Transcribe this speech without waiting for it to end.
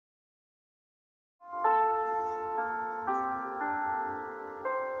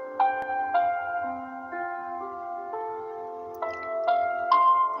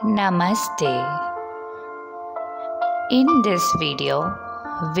Namaste. In this video,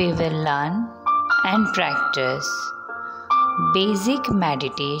 we will learn and practice basic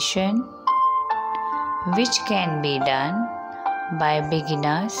meditation which can be done by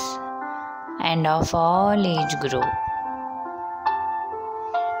beginners and of all age group.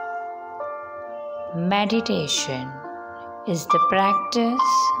 Meditation is the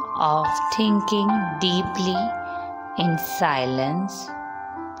practice of thinking deeply in silence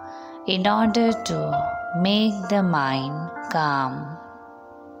in order to make the mind calm.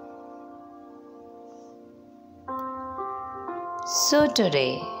 So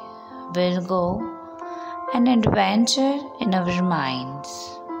today we'll go an adventure in our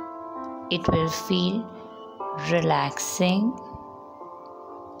minds. It will feel relaxing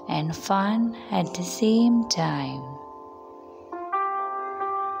and fun at the same time.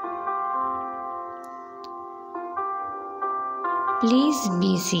 Please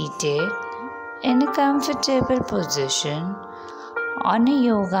be seated in a comfortable position on a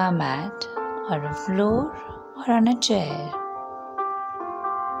yoga mat or a floor or on a chair.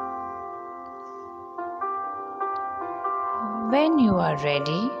 When you are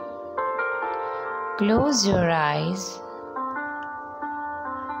ready, close your eyes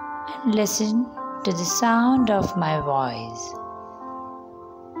and listen to the sound of my voice.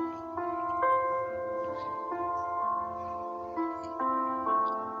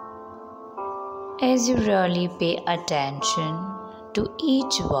 As you really pay attention to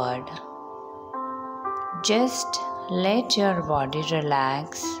each word, just let your body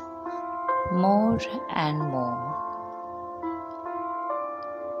relax more and more.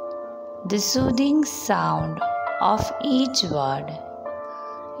 The soothing sound of each word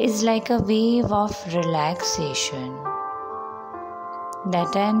is like a wave of relaxation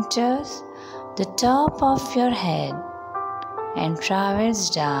that enters the top of your head and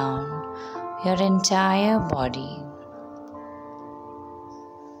travels down your entire body.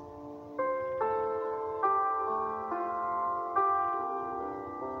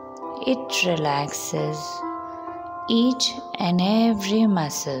 It relaxes each and every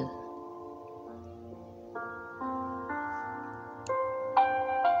muscle.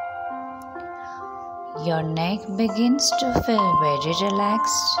 Your neck begins to feel very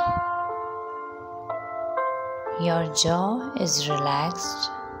relaxed. Your jaw is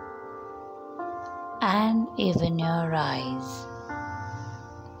relaxed, and even your eyes.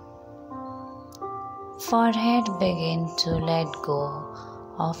 Forehead begins to let go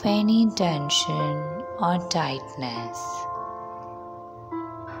of any tension or tightness.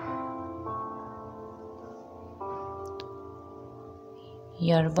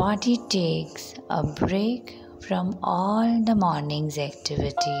 Your body takes a break from all the morning's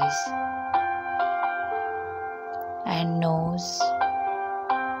activities and knows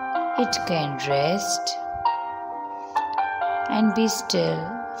it can rest and be still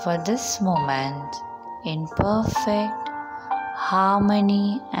for this moment in perfect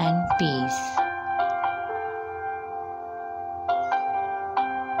harmony and peace.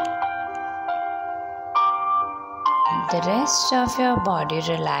 The rest of your body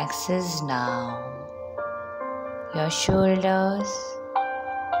relaxes now. Your shoulders,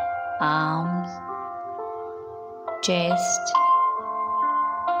 arms, chest,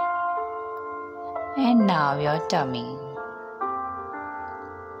 and now your tummy,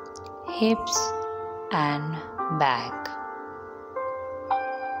 hips and back.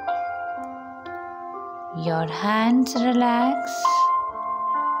 Your hands relax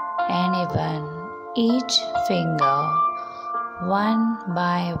and even each finger one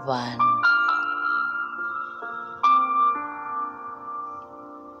by one.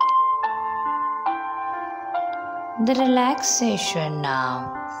 The relaxation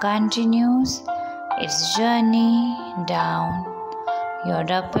now continues its journey down your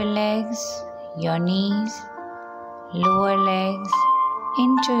upper legs, your knees, lower legs,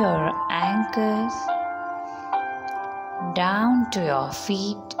 into your ankles, down to your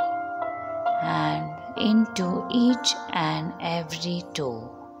feet, and into each and every toe.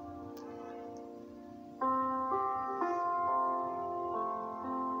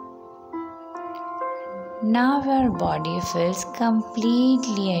 Now your body feels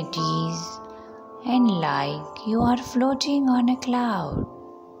completely at ease and like you are floating on a cloud.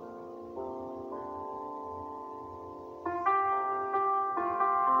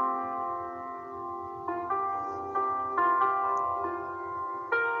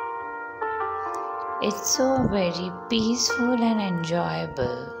 It's so very peaceful and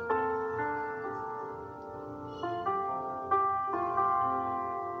enjoyable.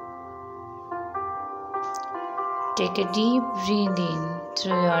 Take a deep breath in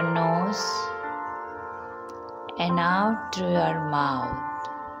through your nose and out through your mouth.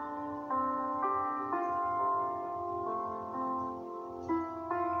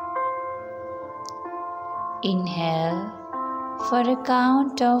 Inhale for a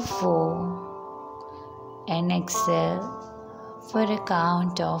count of 4 and exhale for a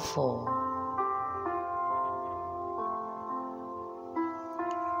count of 4.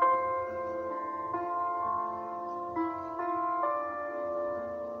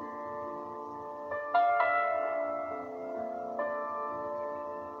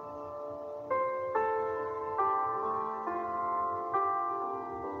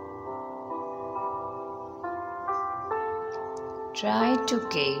 Try to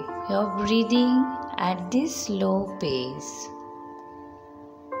keep your breathing at this slow pace.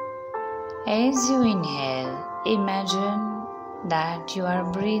 As you inhale, imagine that you are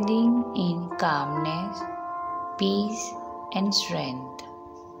breathing in calmness, peace, and strength.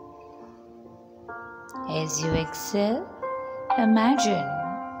 As you exhale, imagine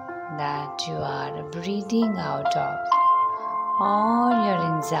that you are breathing out of all your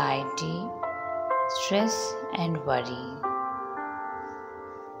anxiety, stress, and worry.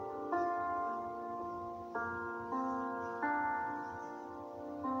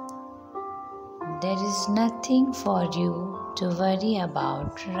 There is nothing for you to worry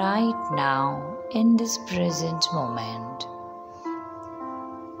about right now in this present moment.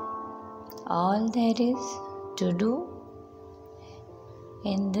 All there is to do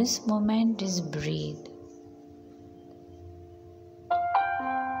in this moment is breathe.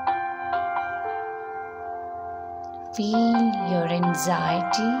 Feel your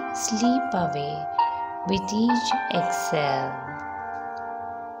anxiety slip away with each exhale.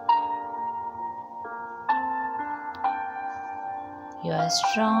 You are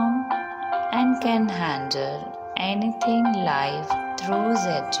strong and can handle anything life throws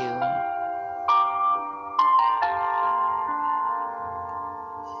at you.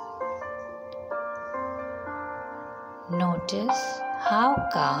 Notice how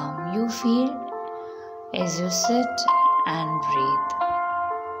calm you feel as you sit and breathe.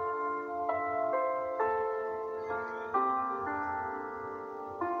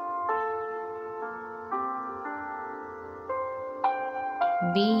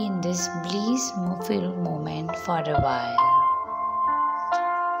 Be in this blissful moment for a while.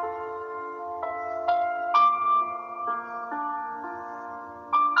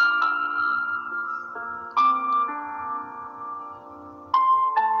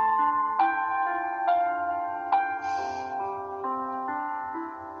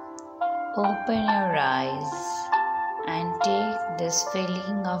 Open your eyes and take this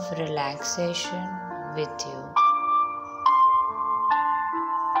feeling of relaxation with you.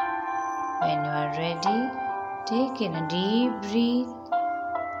 When you are ready, take in a deep breath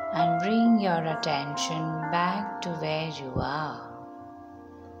and bring your attention back to where you are.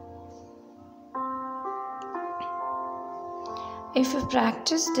 If you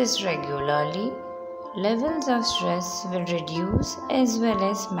practice this regularly, levels of stress will reduce as well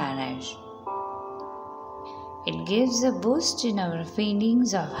as manage. It gives a boost in our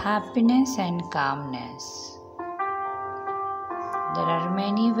feelings of happiness and calmness. There are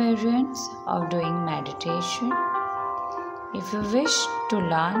many variants of doing meditation. If you wish to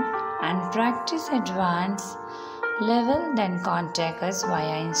learn and practice advanced level, then contact us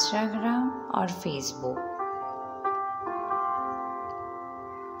via Instagram or Facebook.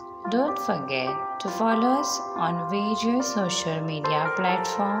 Don't forget to follow us on various social media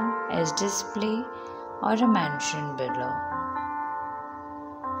platforms as displayed or mentioned below.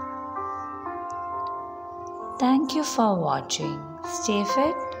 Thank you for watching. Stay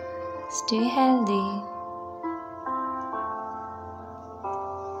fit, stay healthy.